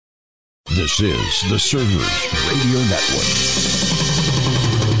This is the Servers Radio Network.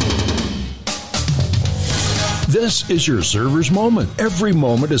 This is your server's moment. Every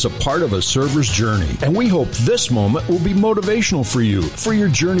moment is a part of a server's journey, and we hope this moment will be motivational for you, for your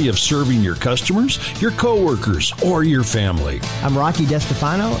journey of serving your customers, your coworkers, or your family. I'm Rocky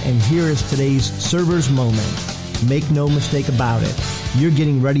DeStefano, and here is today's server's moment. Make no mistake about it. You're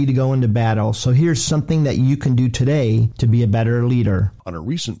getting ready to go into battle, so here's something that you can do today to be a better leader. On a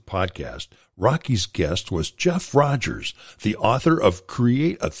recent podcast, Rocky's guest was Jeff Rogers, the author of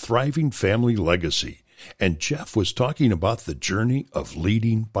Create a Thriving Family Legacy. And Jeff was talking about the journey of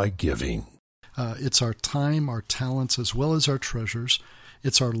leading by giving. It's our time, our talents, as well as our treasures.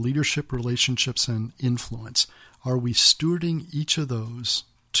 It's our leadership, relationships, and influence. Are we stewarding each of those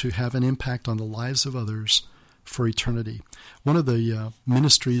to have an impact on the lives of others for eternity? One of the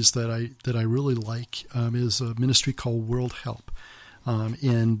ministries that I really like is a ministry called World Help.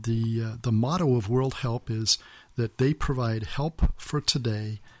 And the motto of World Help is that they provide help for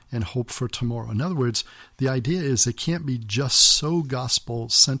today and hope for tomorrow. In other words, the idea is it can't be just so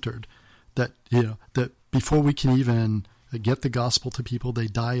gospel-centered that, that before we can even get the gospel to people, they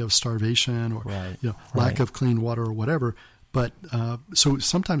die of starvation or lack of clean water or whatever. But so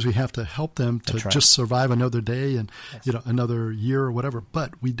sometimes we have to help them to just survive another day and another year or whatever.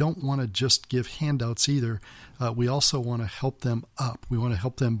 But we don't want to just give handouts either. We also want to help them up. We want to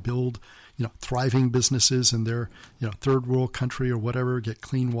help them build thriving businesses in their third world country or whatever, get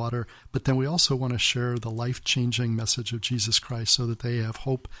clean water. But then we also want to share the life-changing message of Jesus Christ so that they have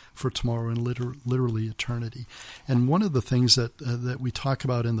hope for tomorrow and literally eternity. And one of the things that we talk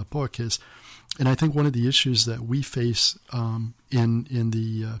about in the book is, and I think one of the issues that we face in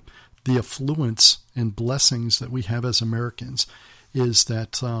the affluence and blessings that we have as Americans is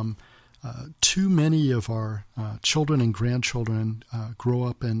that too many of our children and grandchildren grow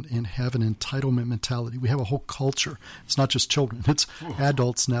up and have an entitlement mentality. We have a whole culture. It's not just children. It's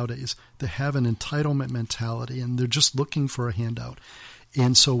adults nowadays that have an entitlement mentality, and they're just looking for a handout.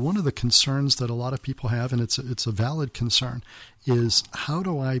 And so one of the concerns that a lot of people have, and it's a valid concern, is how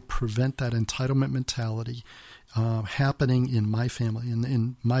do I prevent that entitlement mentality happening in my family,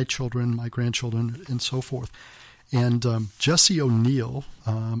 in my children, my grandchildren, and so forth. And Jessie O'Neill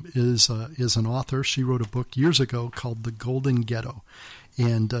is an author. She wrote a book years ago called The Golden Ghetto.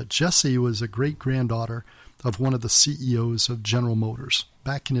 And Jessie was a great-granddaughter of one of the CEOs of General Motors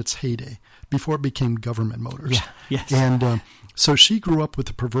back in its heyday, before it became Government Motors. Yeah, yes. And so she grew up with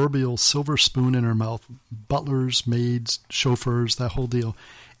the proverbial silver spoon in her mouth, butlers, maids, chauffeurs, that whole deal.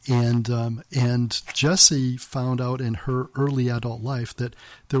 And Jessie found out in her early adult life that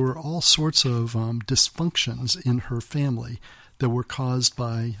there were all sorts of dysfunctions in her family that were caused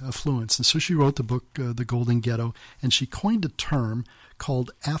by affluence. And so she wrote the book, The Golden Ghetto, and she coined a term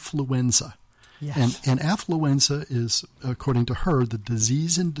called affluenza. Yes. And affluenza is, according to her, the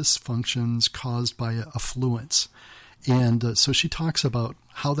disease and dysfunctions caused by affluence. And so she talks about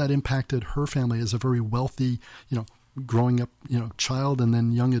how that impacted her family as a very wealthy, growing up, child and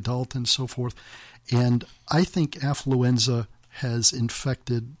then young adult and so forth. And I think affluenza has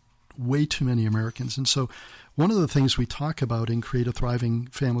infected way too many Americans. And so one of the things we talk about in Create a Thriving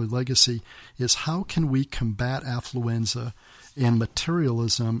Family Legacy is how can we combat affluenza and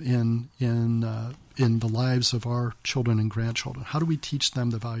materialism in the lives of our children and grandchildren? How do we teach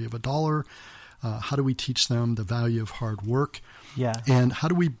them the value of a dollar? How do we teach them the value of hard work? Yeah. And how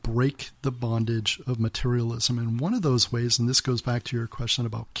do we break the bondage of materialism? And one of those ways, and this goes back to your question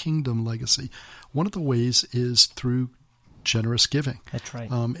about kingdom legacy, one of the ways is through generous giving. That's right.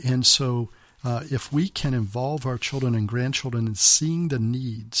 And so if we can involve our children and grandchildren in seeing the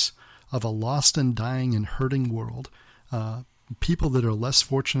needs of a lost and dying and hurting world, people that are less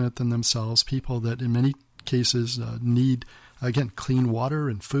fortunate than themselves, people that in many cases need, again, clean water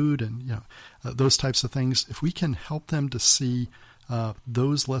and food and those types of things, if we can help them to see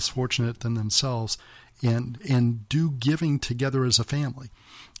those less fortunate than themselves and do giving together as a family,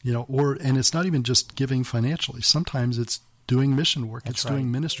 and it's not even just giving financially. Sometimes it's doing mission work. It's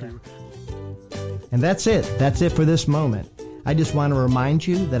doing ministry work. And that's it. That's it for this moment. I just want to remind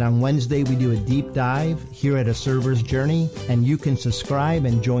you that on Wednesday we do a deep dive here at A Server's Journey, and you can subscribe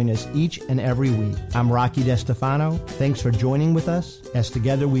and join us each and every week. I'm Rocky DeStefano. Thanks for joining with us as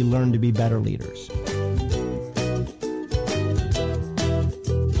together we learn to be better leaders.